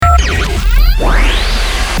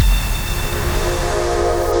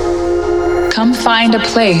come find a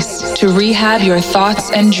place to rehab your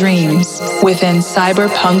thoughts and dreams within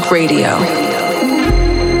Cyberpunk Radio.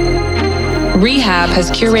 Rehab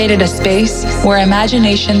has curated a space where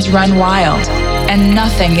imaginations run wild and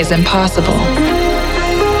nothing is impossible.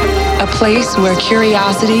 A place where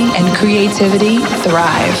curiosity and creativity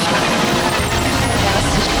thrive.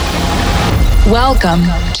 Welcome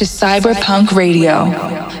to Cyberpunk Radio,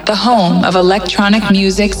 the home of electronic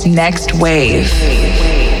music's next wave.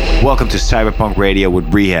 Welcome to Cyberpunk Radio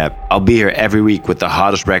with Rehab. I'll be here every week with the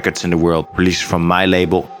hottest records in the world, released from my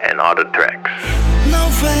label and other tracks. No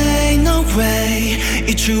way, no way.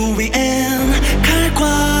 이 주위엔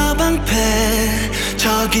칼과 방패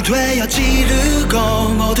적이 되어 지르고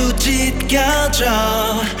모두 찢겨져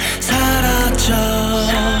사라져.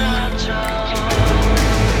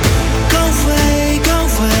 Go away, go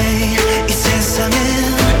away. 이 세상엔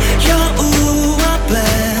여우와 뱀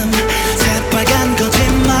새빨간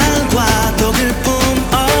거짓말과 독일 뿜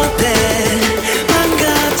어때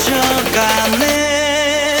망가져가네.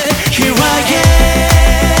 Here I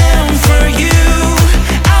am for you.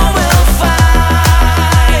 I will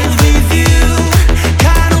fight with you.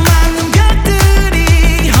 가로막는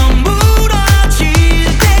벽들이 허물어질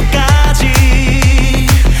때까지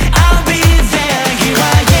I'll be there. Here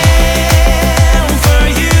I am for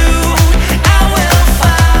you. I will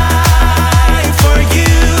fight for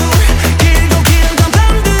you. 길고 긴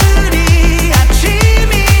밤들이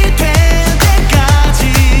아침이 될 때까지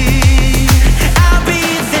I'll be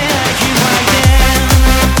there. Here I am.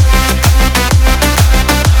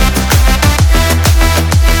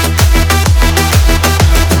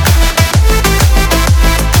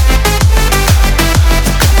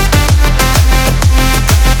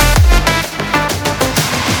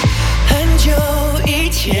很久以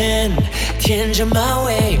前，天真马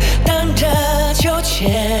尾，荡着秋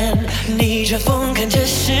千，逆着风看着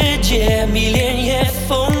世界，迷恋也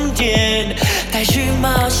疯癫，带去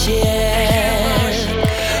冒险。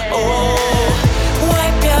哦，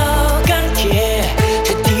外表钢铁，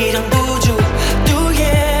却抵挡不住毒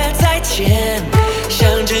液在前，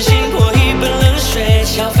像真心泼一盆冷水，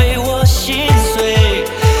消费我心碎。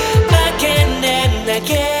Again and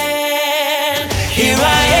again, here I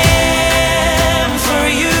am for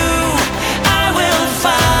you. I will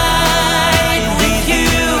fight with you.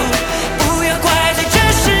 不要怪罪这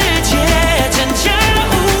世界真假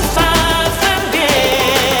无法分辨。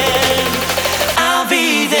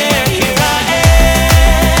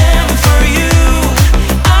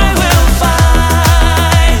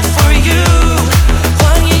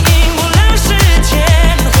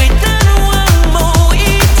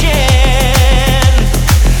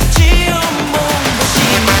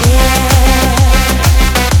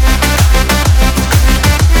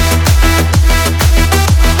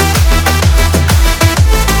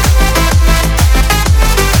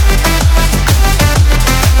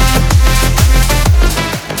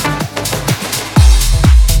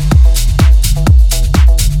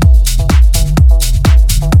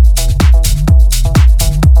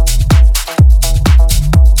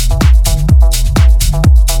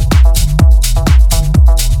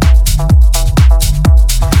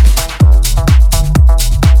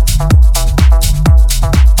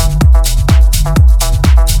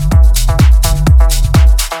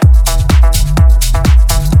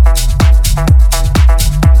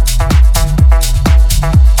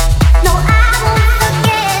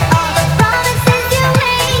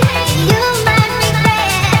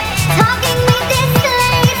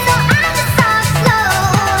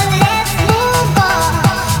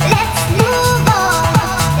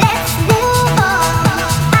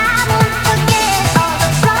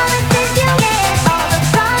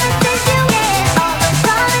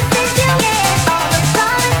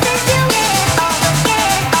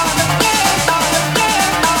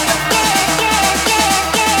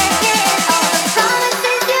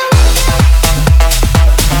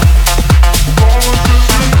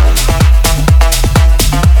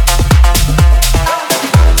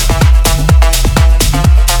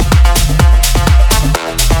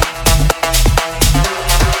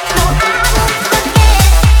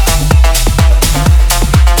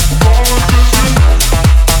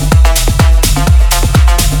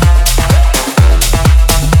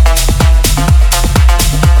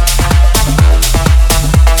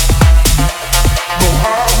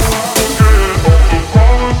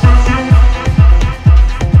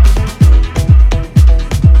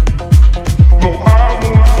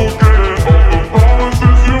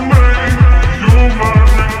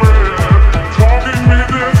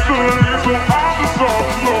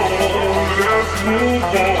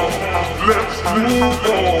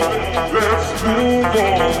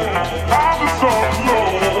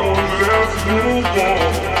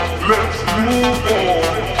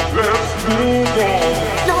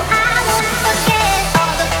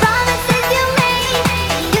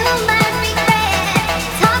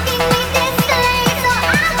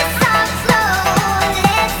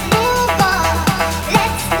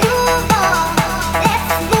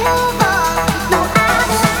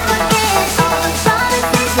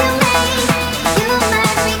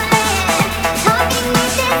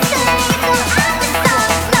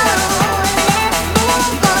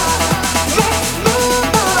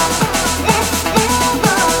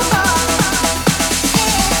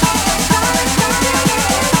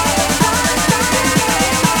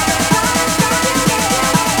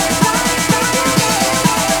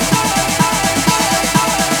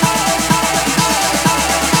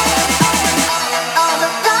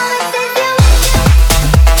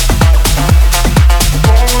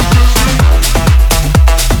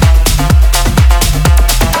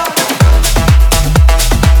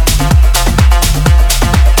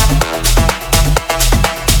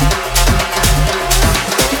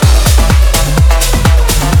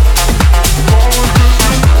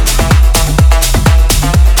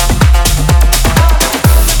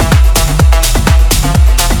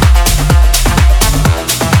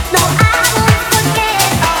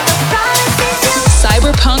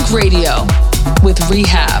Radio with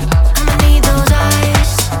Rehab.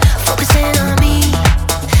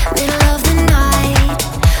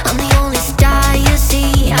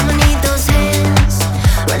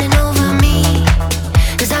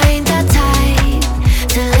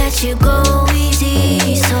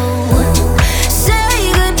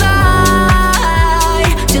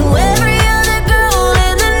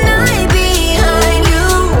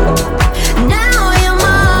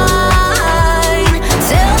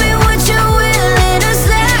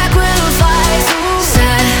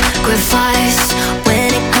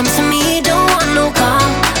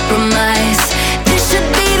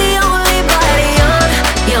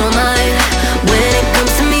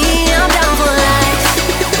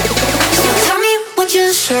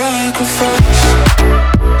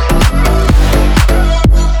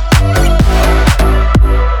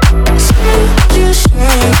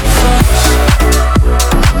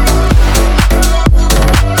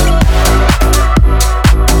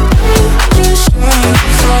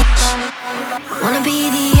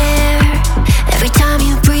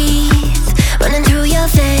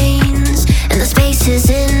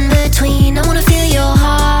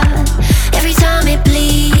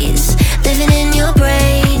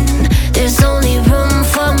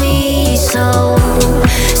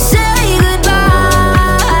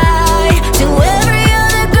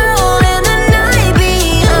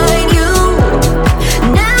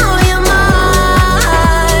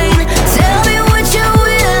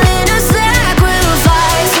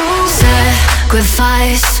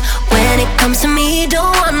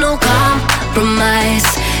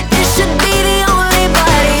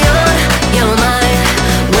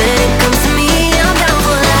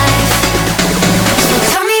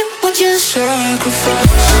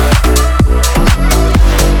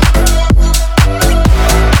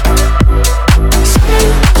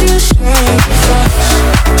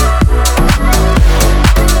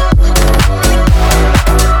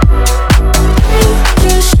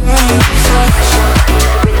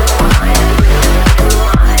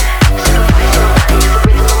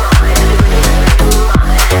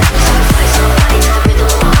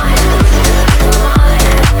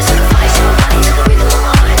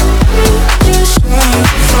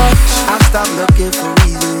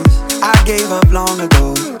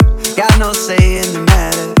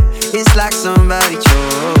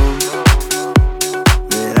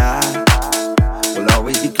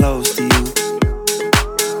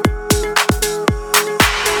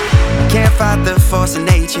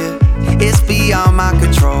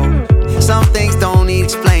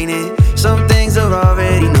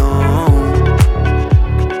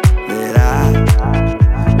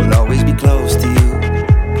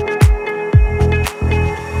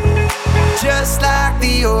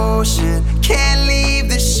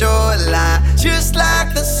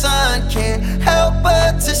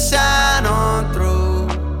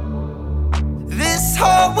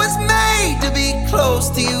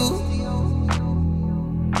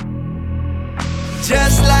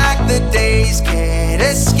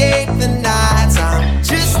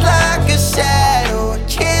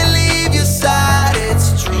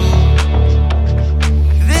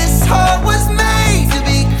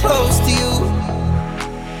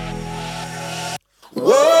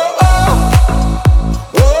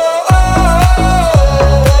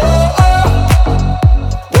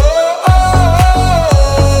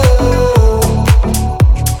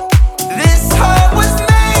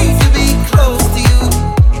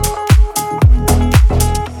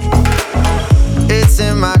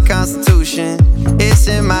 in my constitution, it's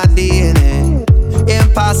in my DNA.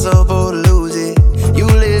 Impossible to lose it, you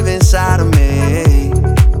live inside of me.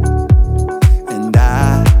 And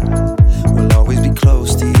I will always be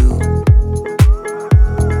close to you.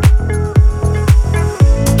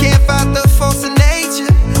 Can't fight the force of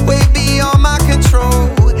nature, way beyond my control.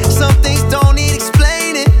 Some things don't need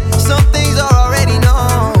explaining, some things are already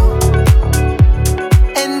known.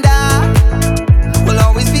 And I will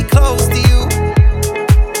always be close to you.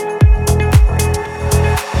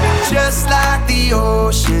 Just like the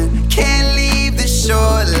ocean can't leave the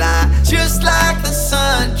shoreline, just like the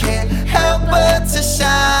sun can't help but to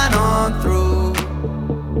shine on through.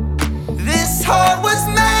 This heart was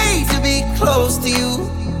made to be close to you.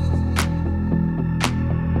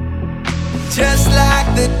 Just like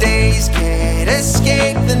the days can't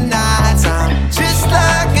escape the nighttime, just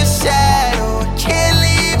like a shadow can't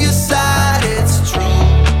leave your side, it's true.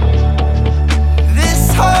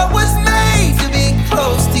 This heart was made to be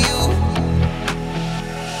close to you.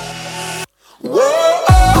 Whoa, oh,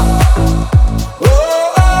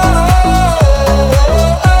 whoa, oh,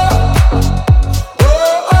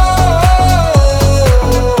 whoa, oh.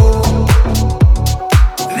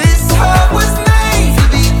 This heart was made to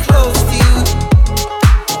be close to you.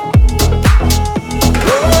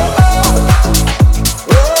 Whoa, oh.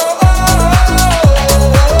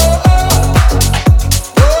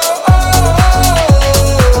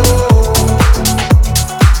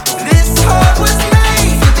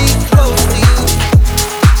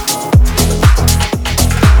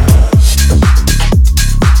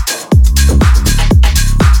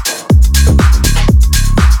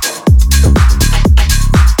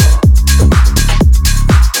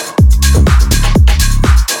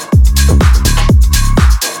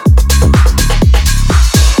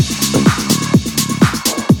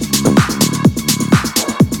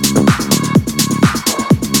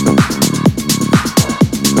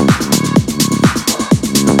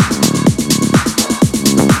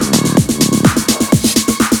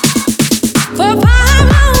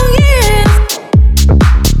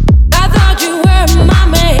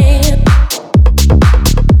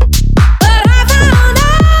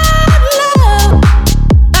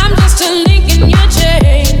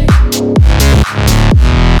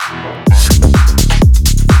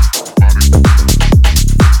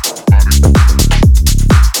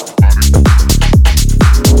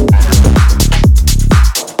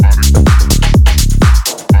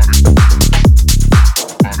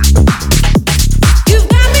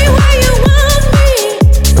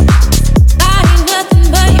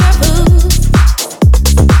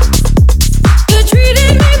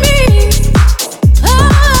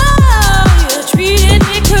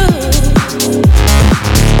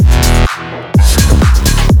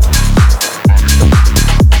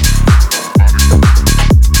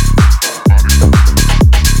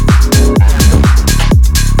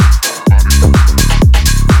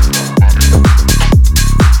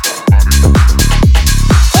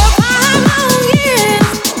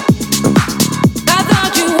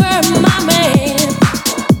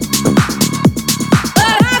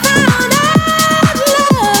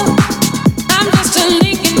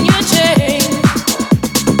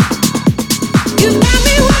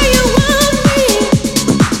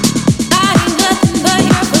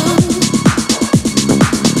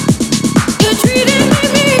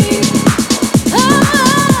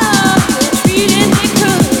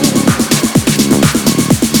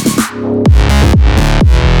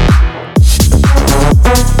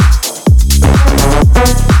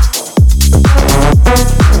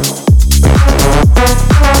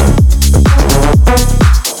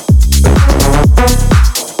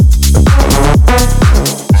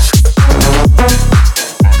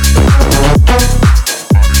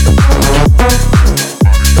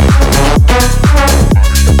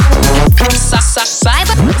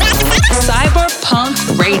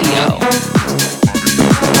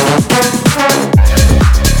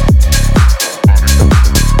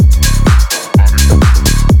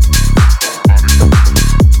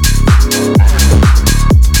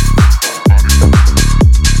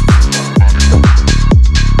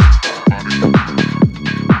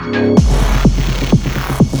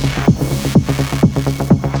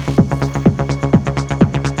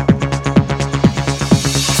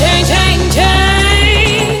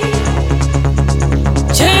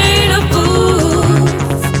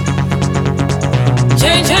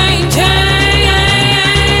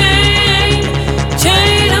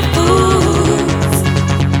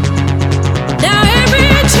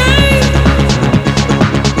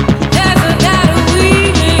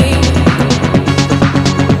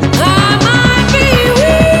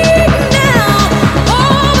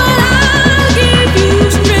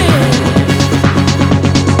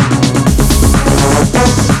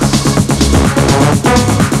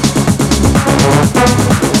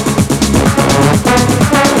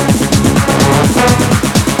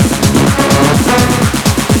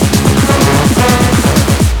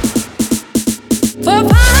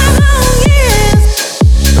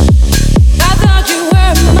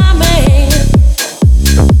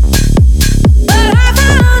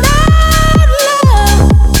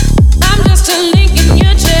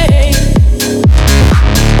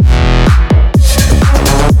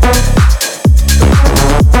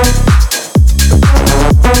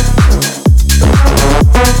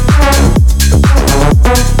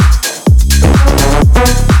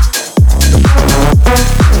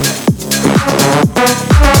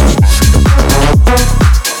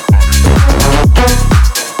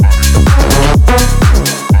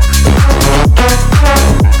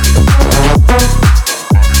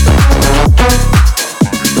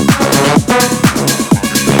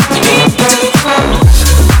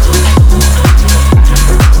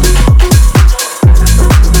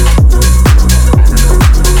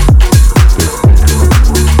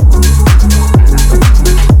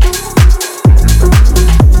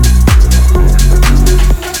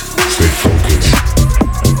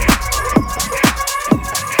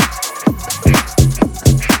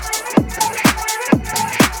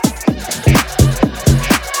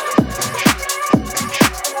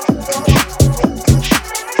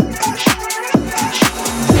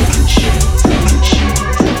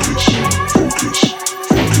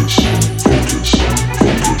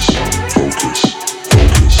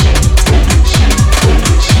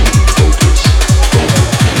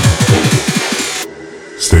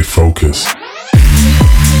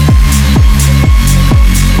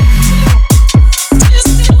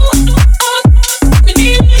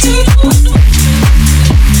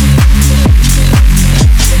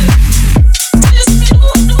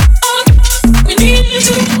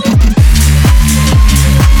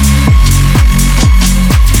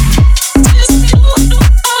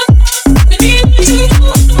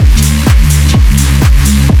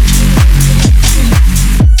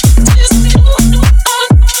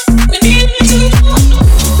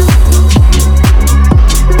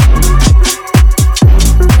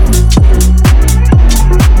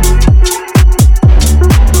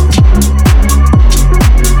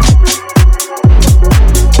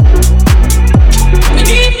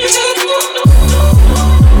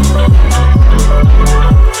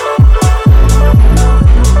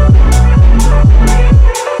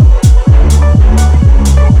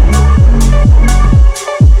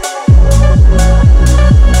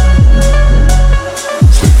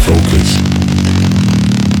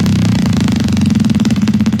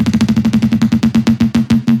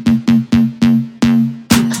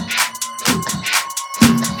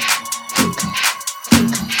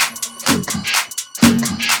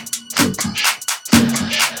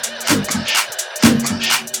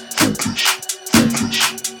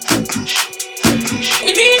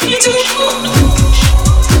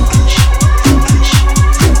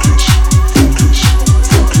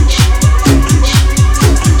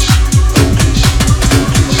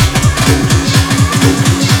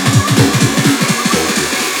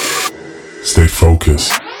 Stay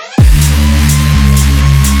focused.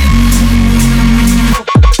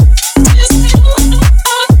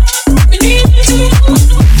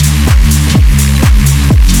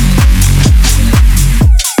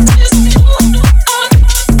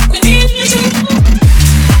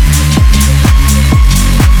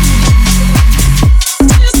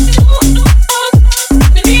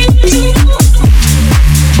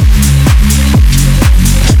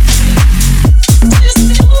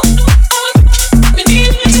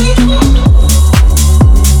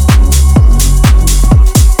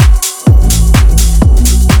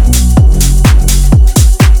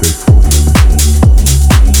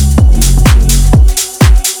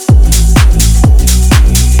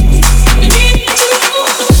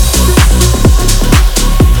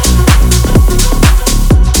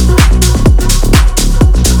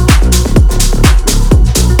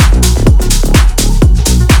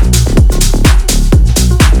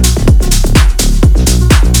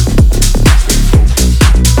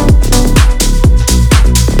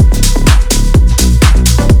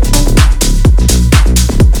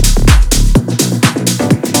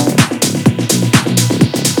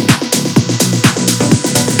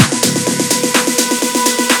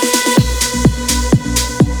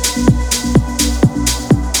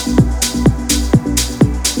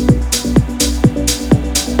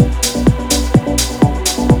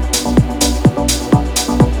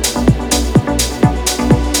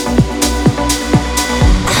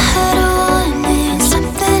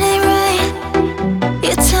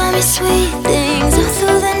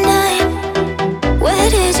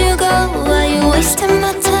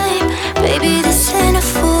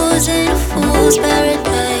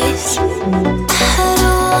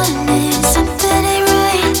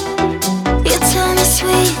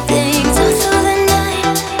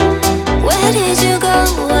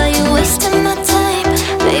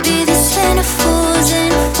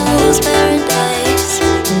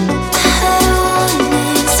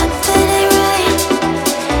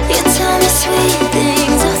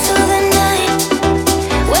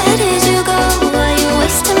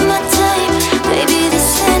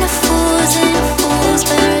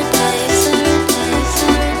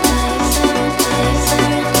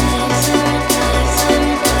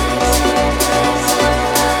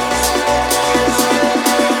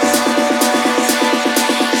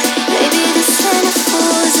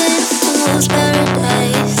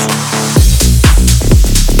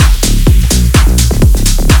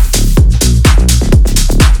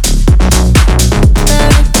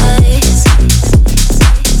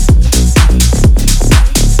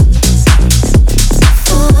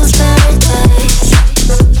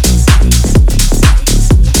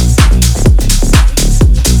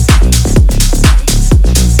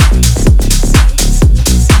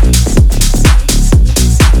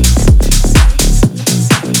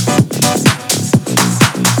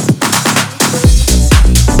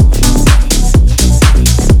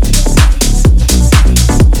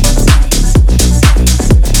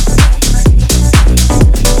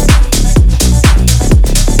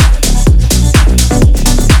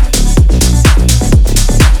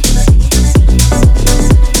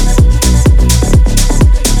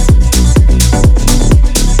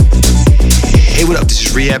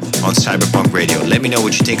 On Cyberpunk Radio. Let me know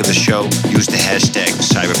what you think of the show. Use the hashtag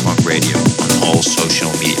Cyberpunk Radio on all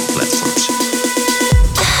social media platforms.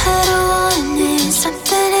 I had a warning,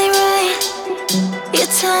 something ain't right. You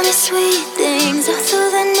tell me sweet things all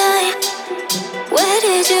through the night. Where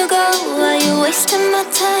did you go? Why you wasting my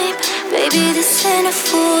time? Baby, this ain't a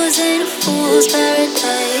fool's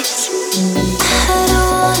paradise. I had a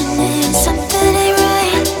warning, something ain't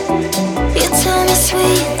right. You tell me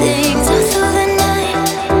sweet things all through the night.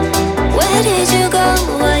 Where did you go?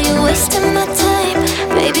 Why you wasting my time?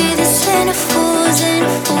 Baby, this ain't a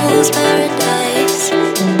fool's paradise.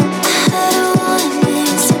 I had a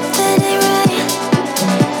warning, something ain't right.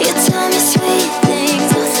 You tell me sweet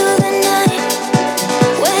things all through the night.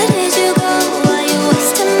 Where did you go? Why you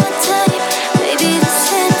wasting my time? Baby,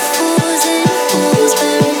 this ain't a fool's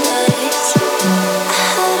paradise. I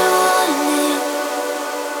had a warning.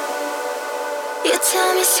 You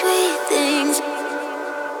tell me sweet things.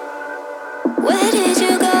 Where did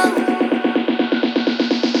you go?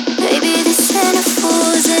 Baby, this ain't a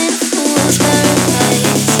fool's paradise.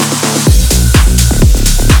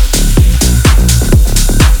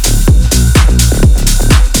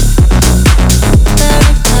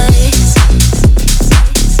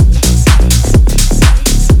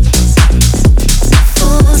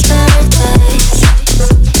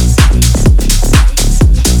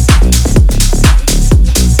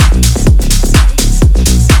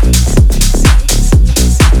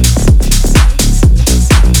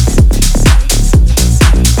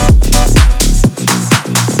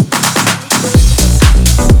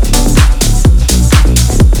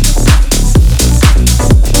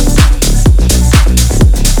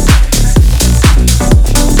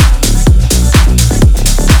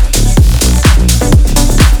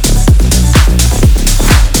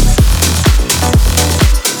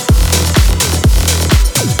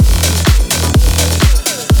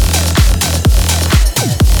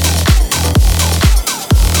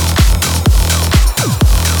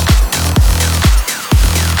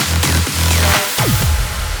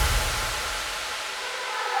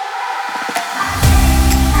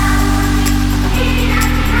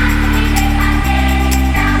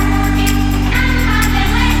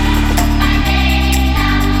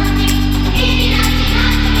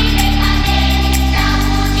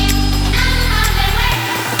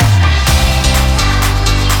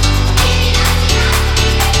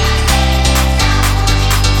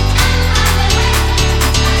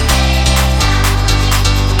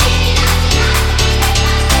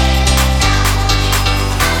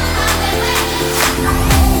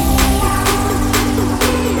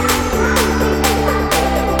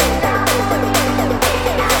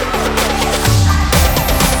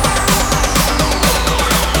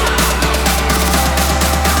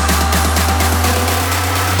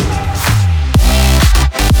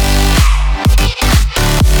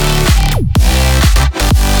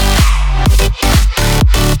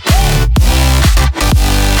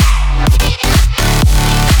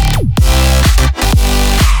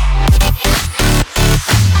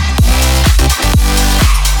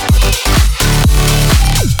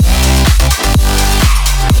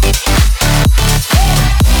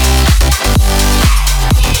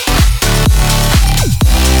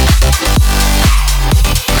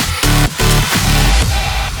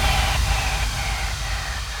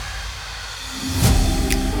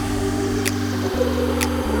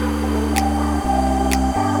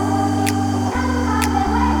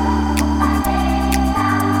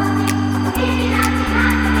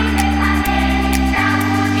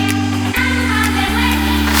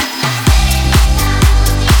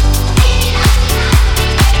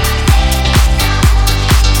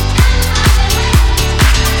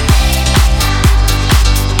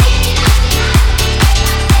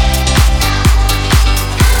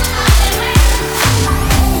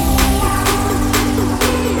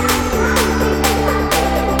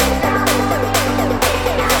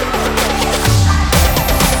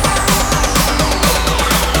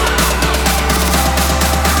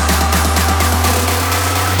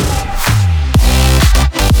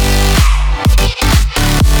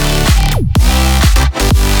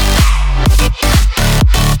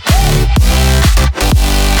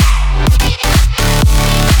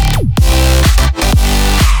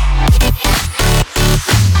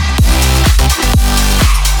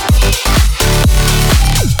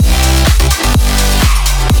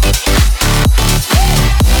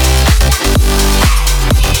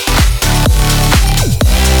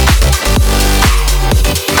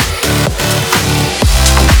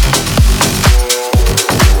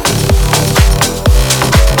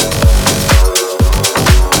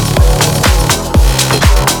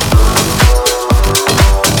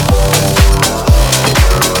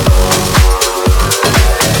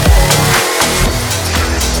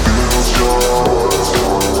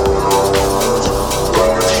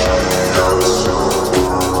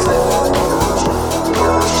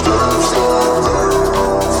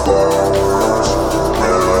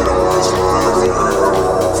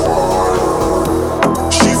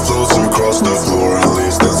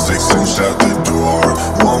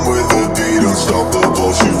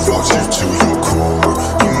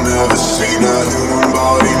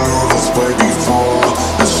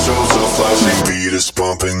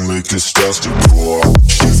 pumping like it's just a core.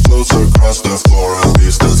 She floats across the floor and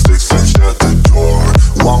leaves the 6-inch at the door.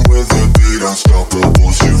 One with the beat,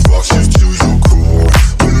 unstoppable, she rocks you to your core.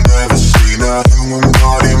 You never seen a human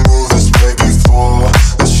body move this way before.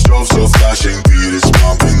 The strobes are flashing, beat is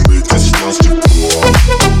pumping like it's just a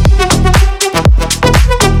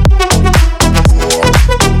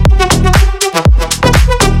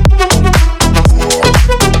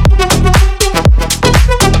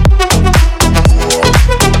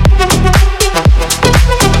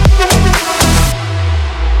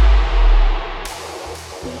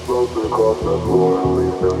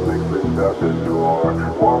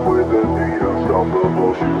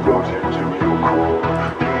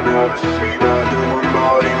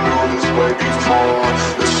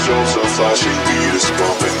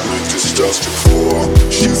core.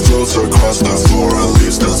 She floats across the floor and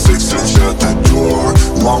leaves the 6-inch at the door.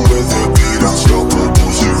 One with the beat,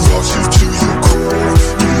 unstoppable, she rocks you to your core.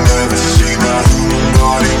 You never seen a human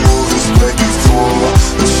body move this way before.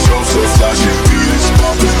 The strobes are flashing, beat is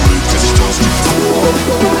pumping like it's just a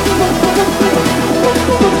core.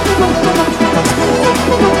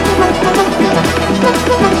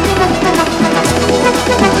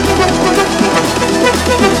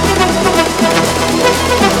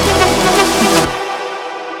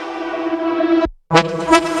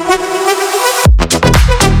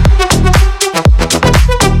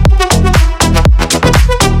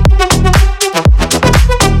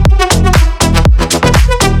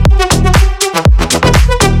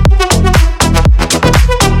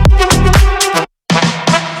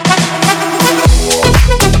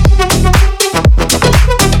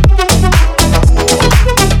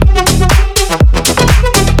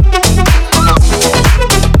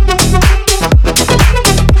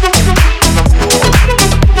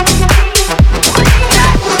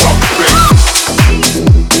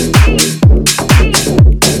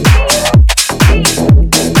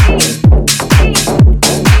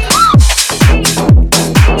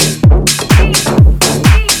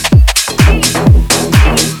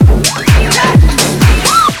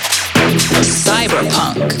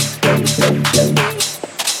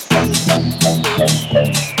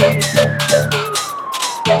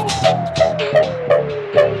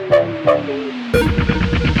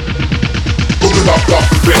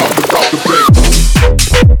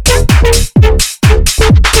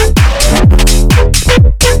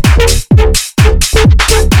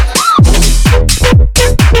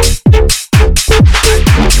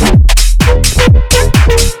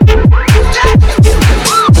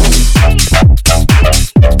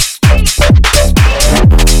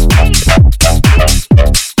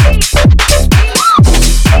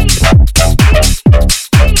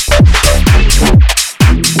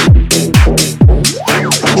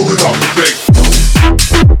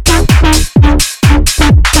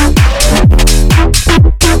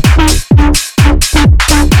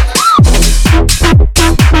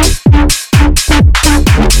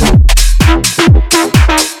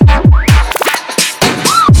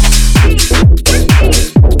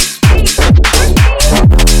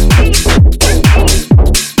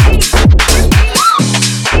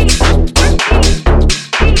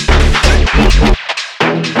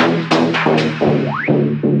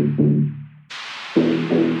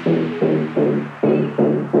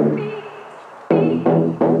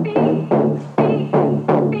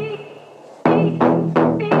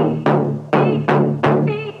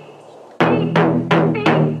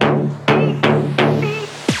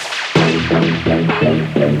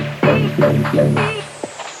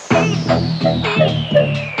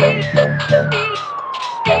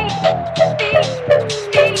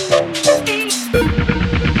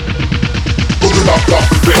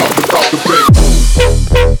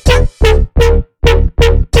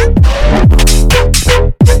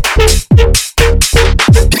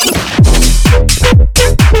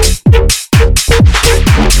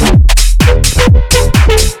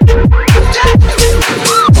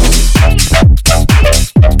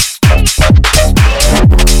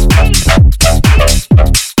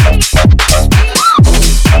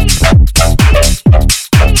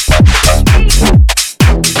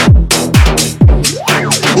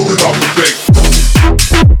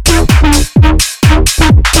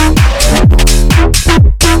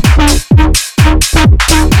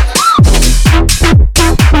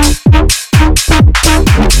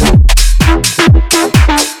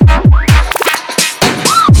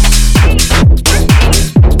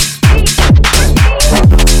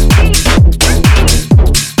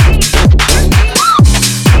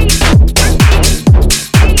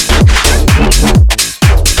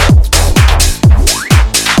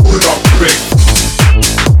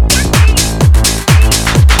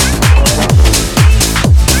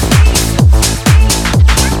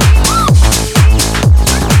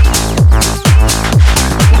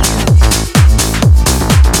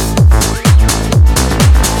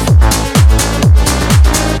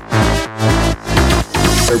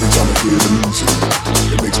 hear the music,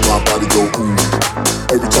 it makes my body go ooh.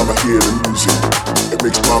 Every time I hear the music, it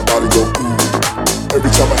makes my body go ooh. Every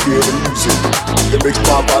time I hear the music, it makes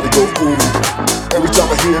my body go ooh. Every time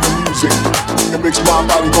I hear the music, it makes my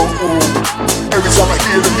body go ooh. Every time I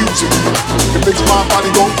hear the music, it makes my body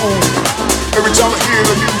go ooh. Every time I hear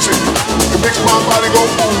the music, it makes my body go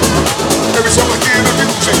ooh. Every time I hear the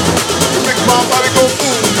music, it makes my body go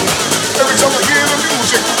ooh. Every time I hear the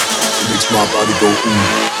music, it makes my body go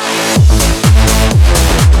ooh.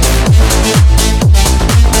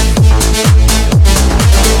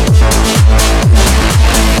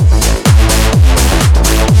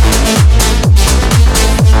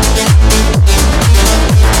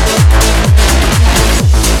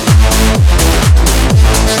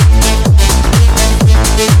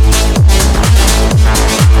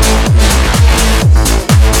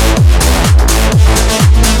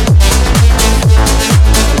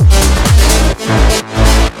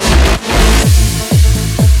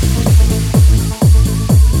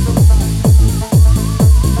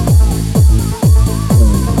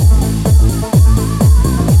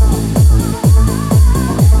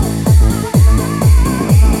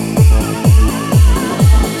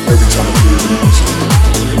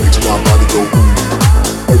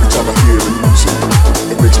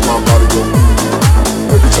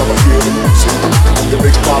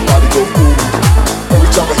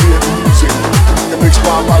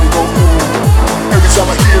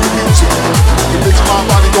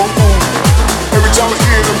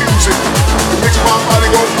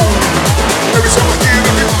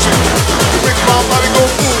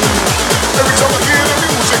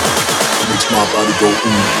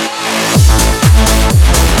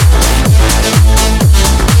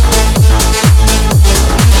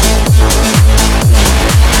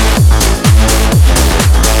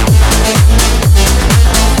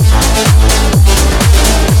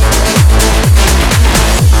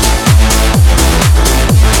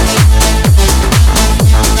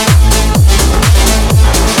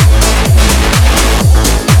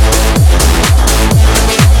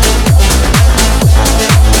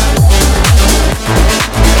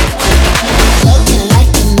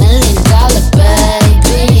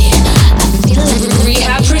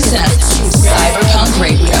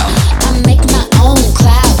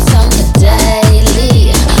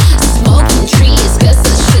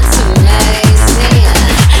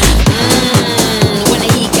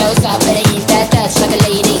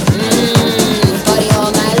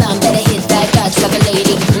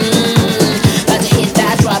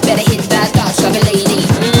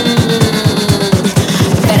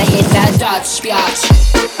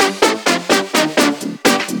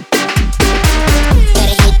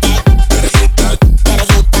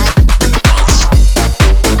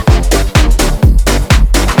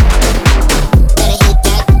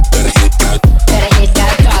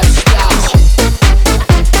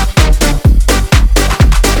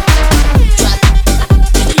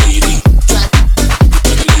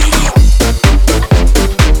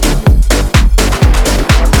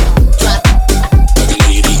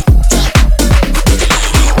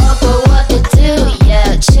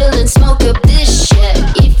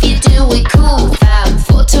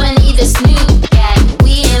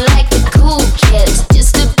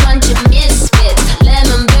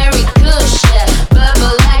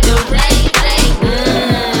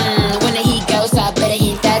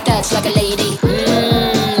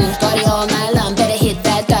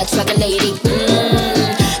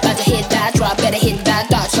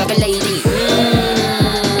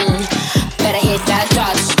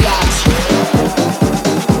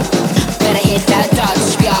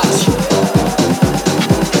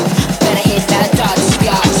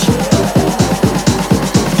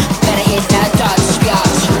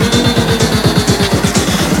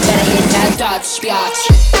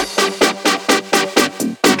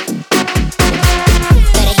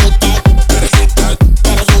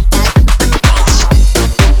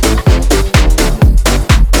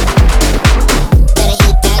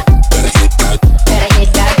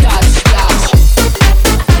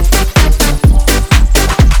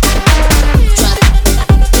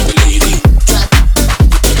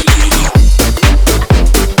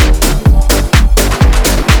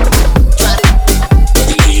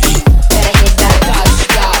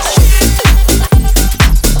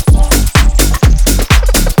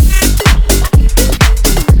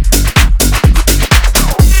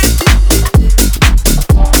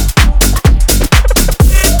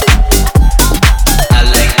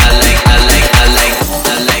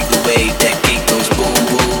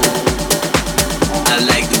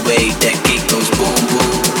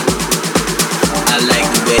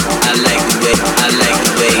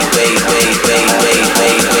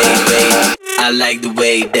 like the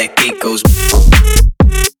way that kick goes.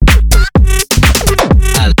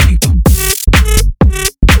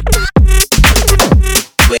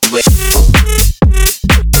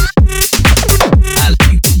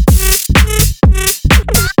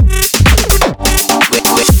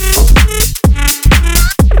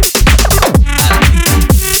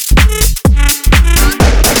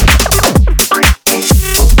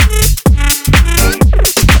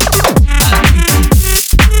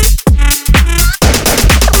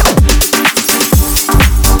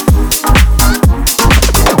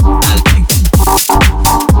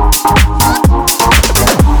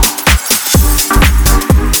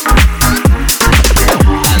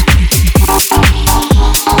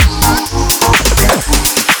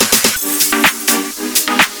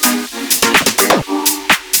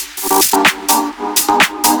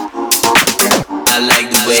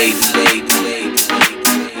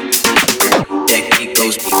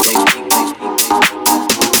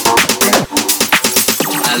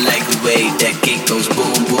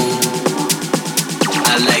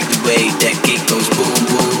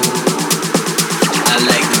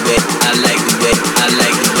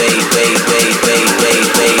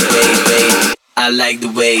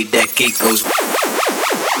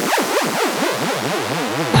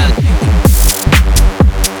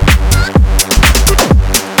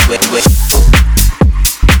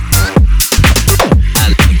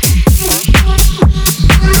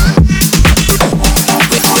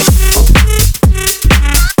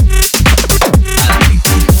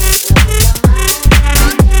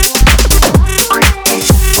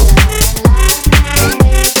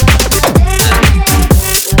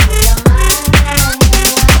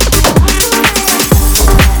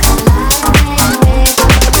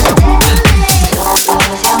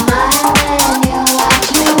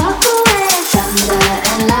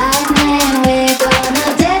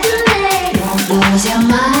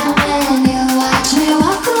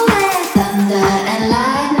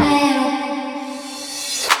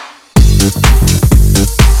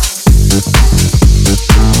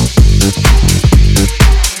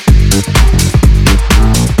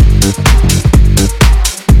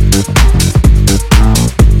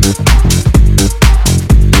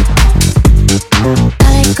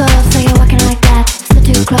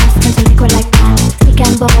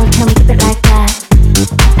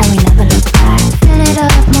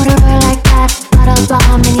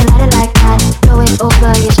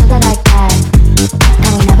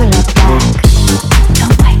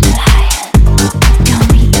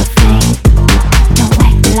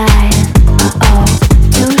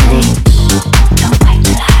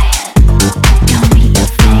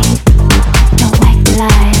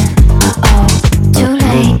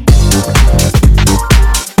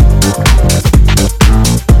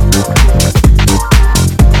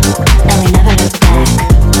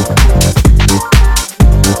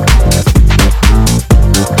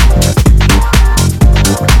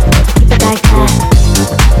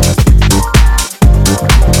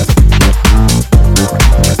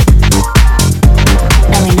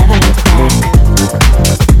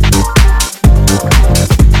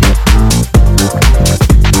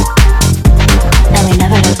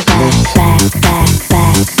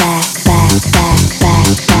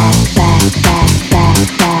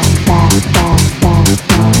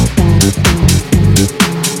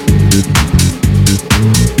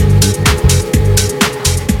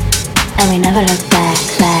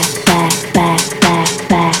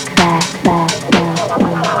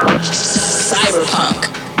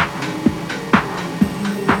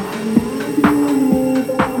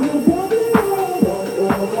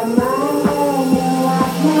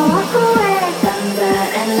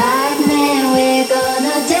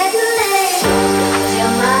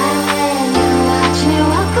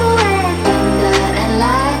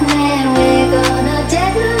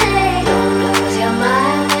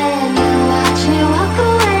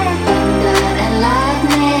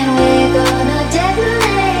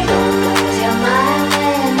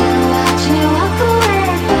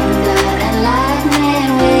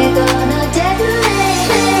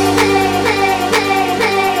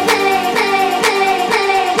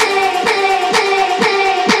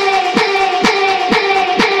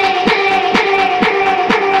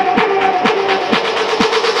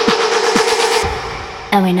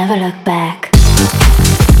 and we never look back.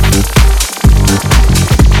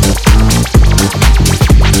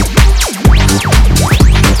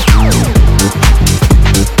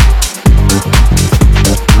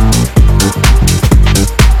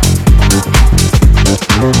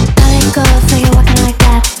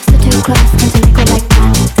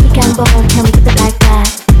 Can we keep it like that?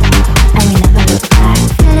 And we never look back.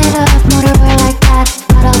 Fill it up, motor oil like that.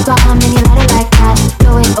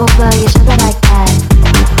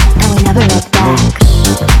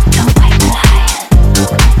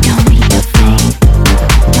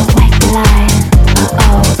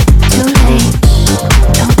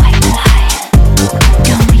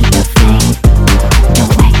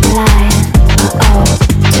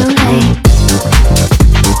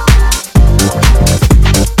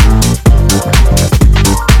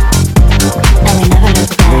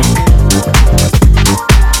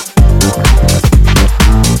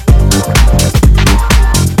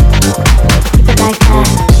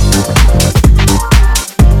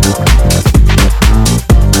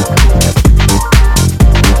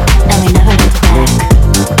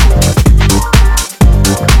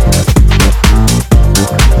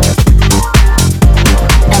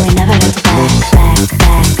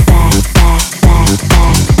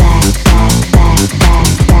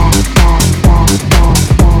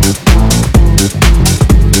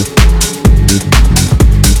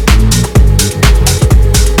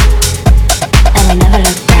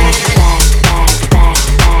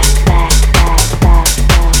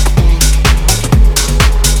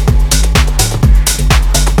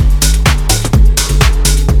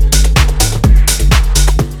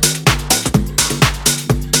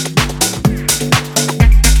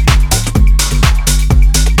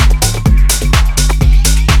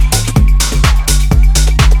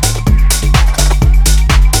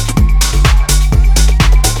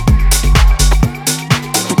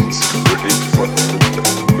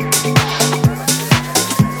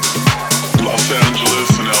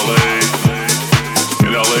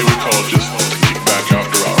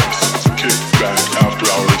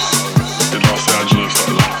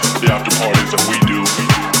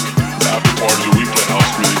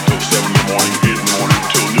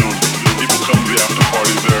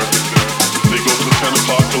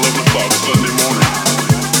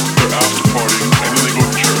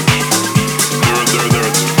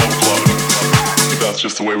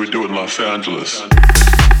 do it in Los Angeles.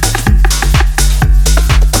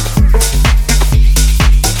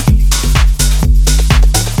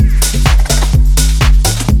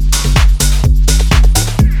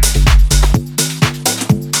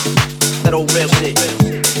 That old real shit.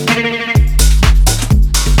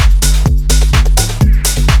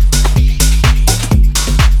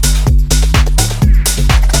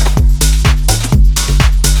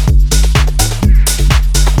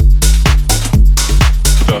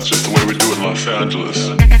 That's just the way we do it in Los Angeles.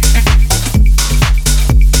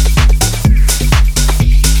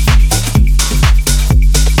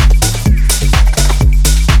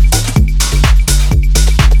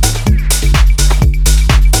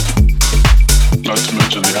 Not to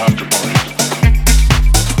mention the after party.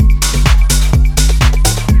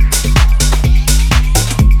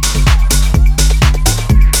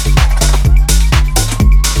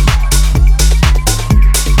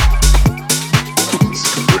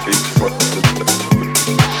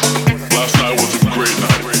 Last night was a great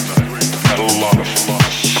night. Had a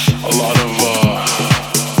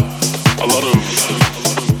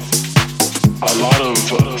lot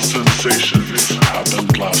of sensations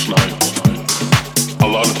happened last night. A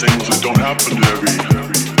lot of things that don't happen to every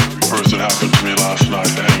person happened to me last night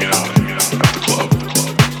hanging out at the club.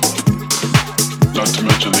 Not to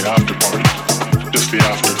mention the after party. Just the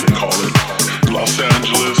after, they call it. Los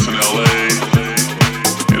Angeles and LA.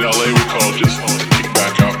 In LA we call it just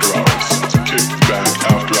kickback after hours. Kickback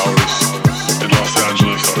after hours. In Los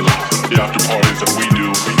Angeles are the after parties that we do.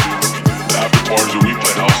 The after parties where we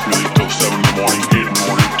play house music till 7 in the morning, 8 in the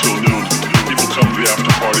morning, till noon. People come to the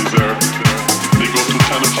after parties there. They go till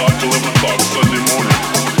 10 o'clock, 11 o'clock Sunday morning.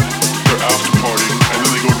 They're after party, and then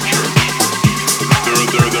they go to church.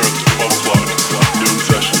 They're there at 12 o'clock, noon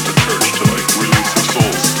session for church to like release their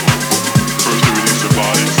souls. First they release their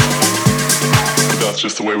bodies. But that's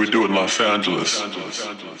just the way we do it in Los Angeles.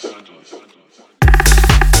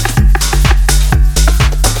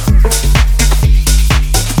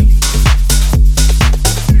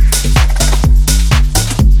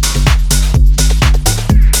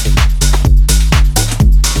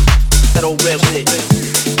 That old real shit.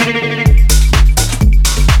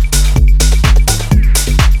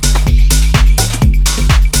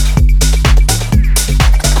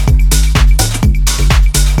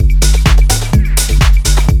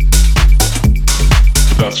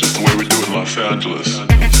 That's just the way we do it in Los Angeles.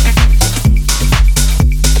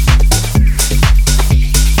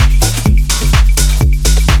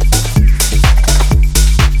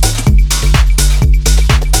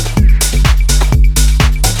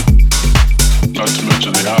 Not to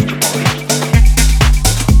mention the after party.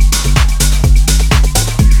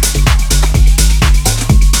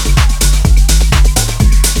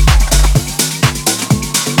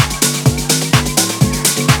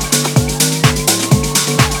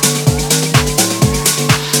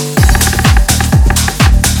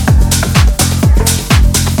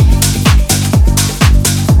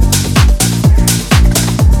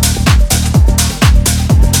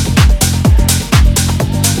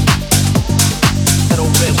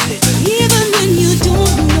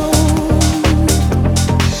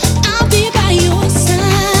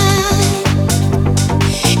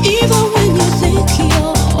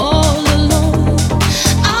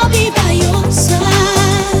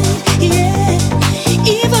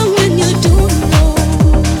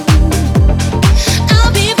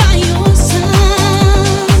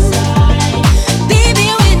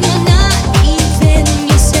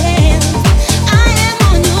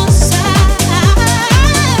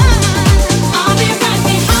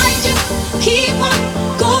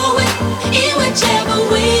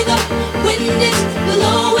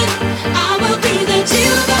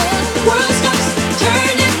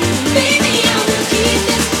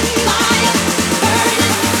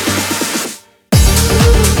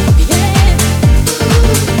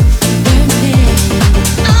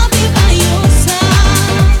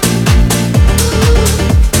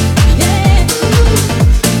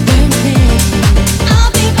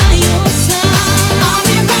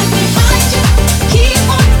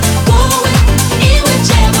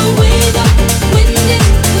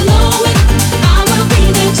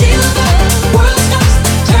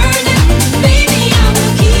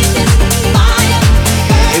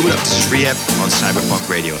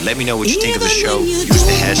 Let me know what you think of the show. Use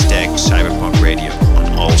the hashtag Cyberpunk Radio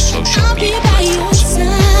on all social media platforms.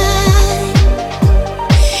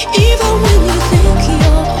 Even when you think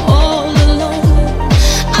you're all alone,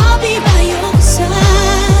 I'll be by your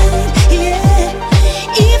side. Yeah,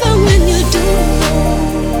 even when you don't know,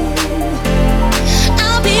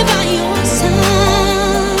 I'll be by your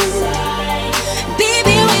side.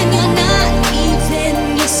 Baby, when you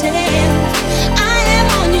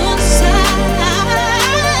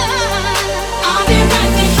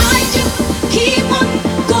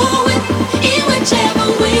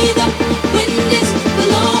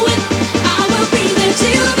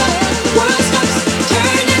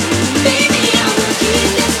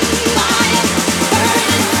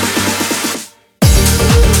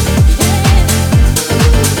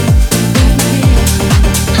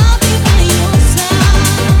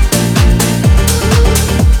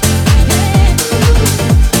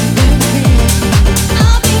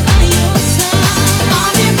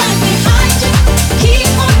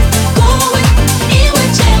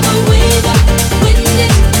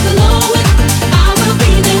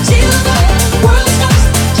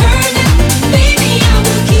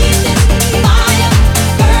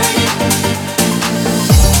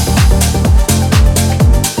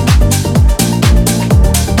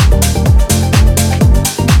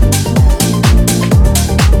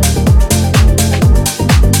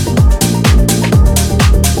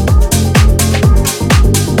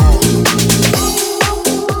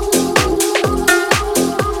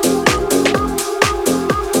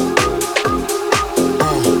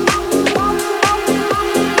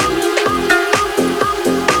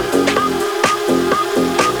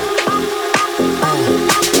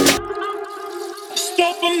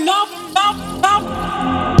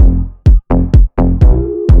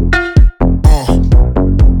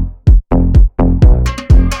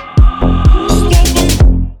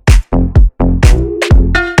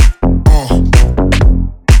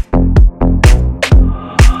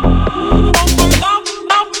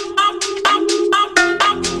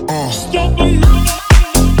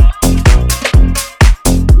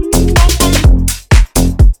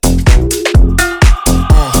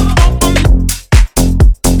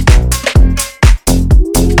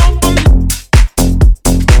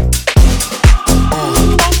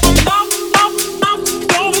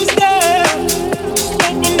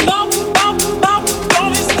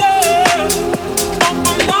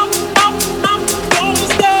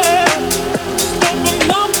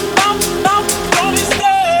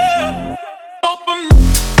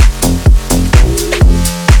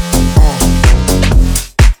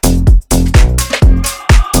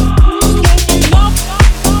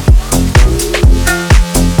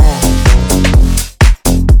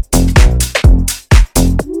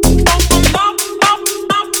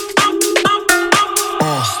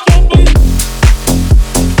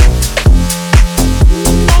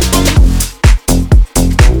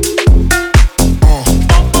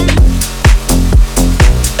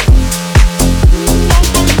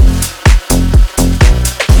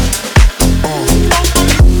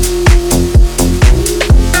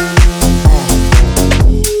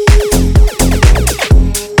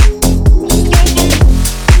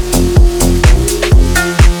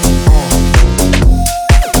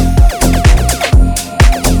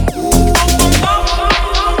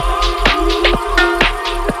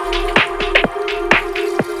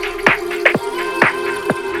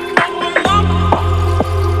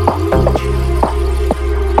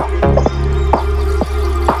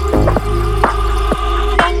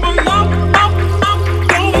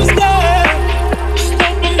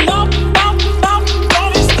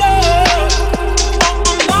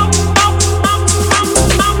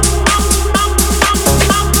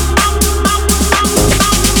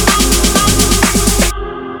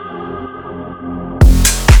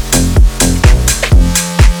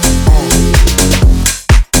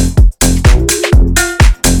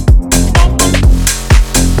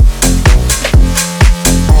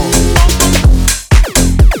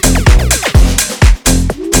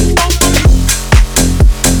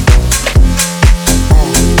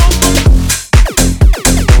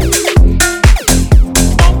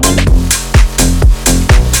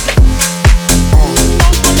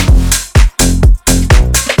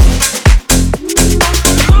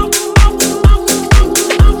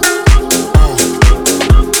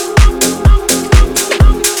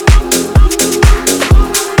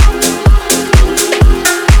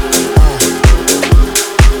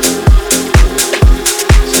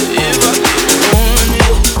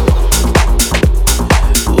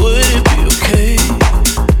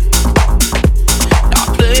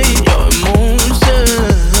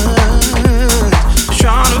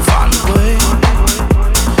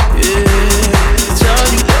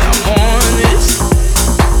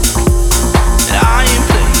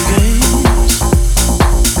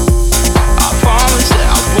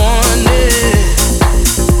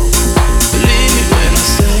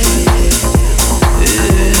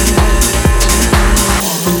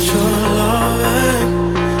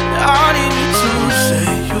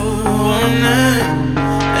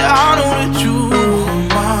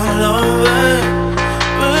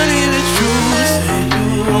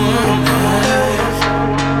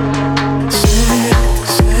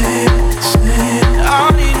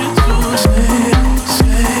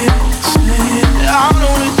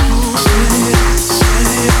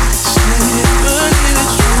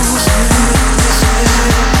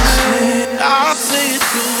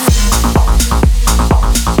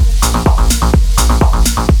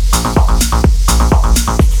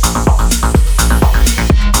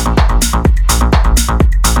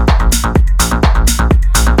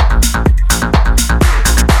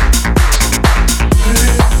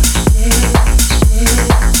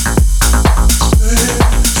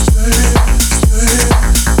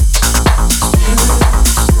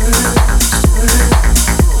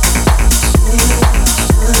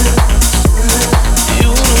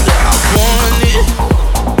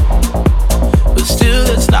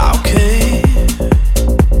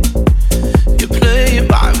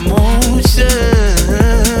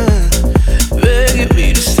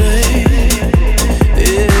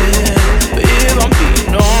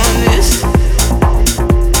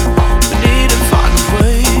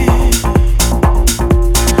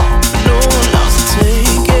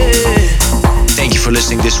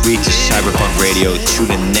Radio.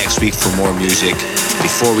 Tune in next week for more music.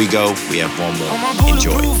 Before we go, we have one more.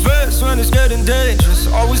 Enjoy. When it's getting dangerous,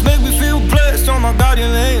 always make me feel blessed on my guardian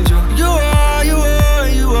angel. You are, you are,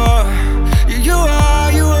 you are. You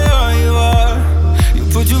are, you are, you are. You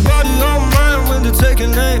put your body on mine when they're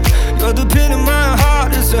taking aim. You're the pin in my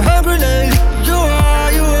heart, it's a hand grenade. You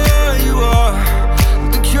are, you are, you are.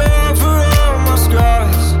 The cure for all my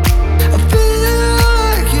scars. I feel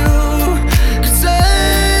like you could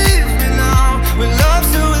save me now. When love's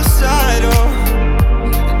suicidal,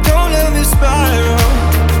 don't let me spiral.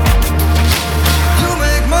 You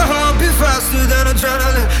make my heart beat faster than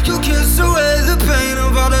adrenaline. You kiss away the pain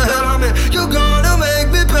of all the hell I'm in. You're gonna make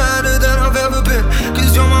me better than I've ever been.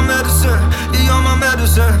 Cause you're my medicine, yeah, you're my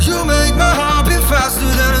medicine. You make my heart beat faster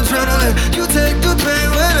than adrenaline. You take the pain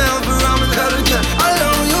whenever I'm in hell again. I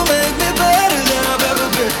know you make me better than I've ever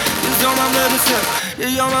been. Cause you're my medicine,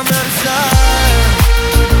 yeah, you're my medicine.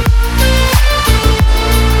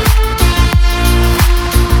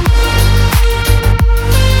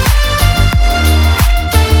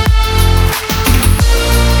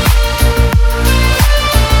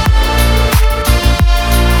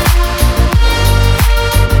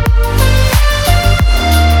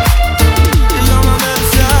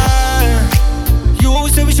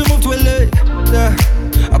 Yeah,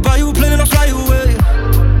 I buy you a plane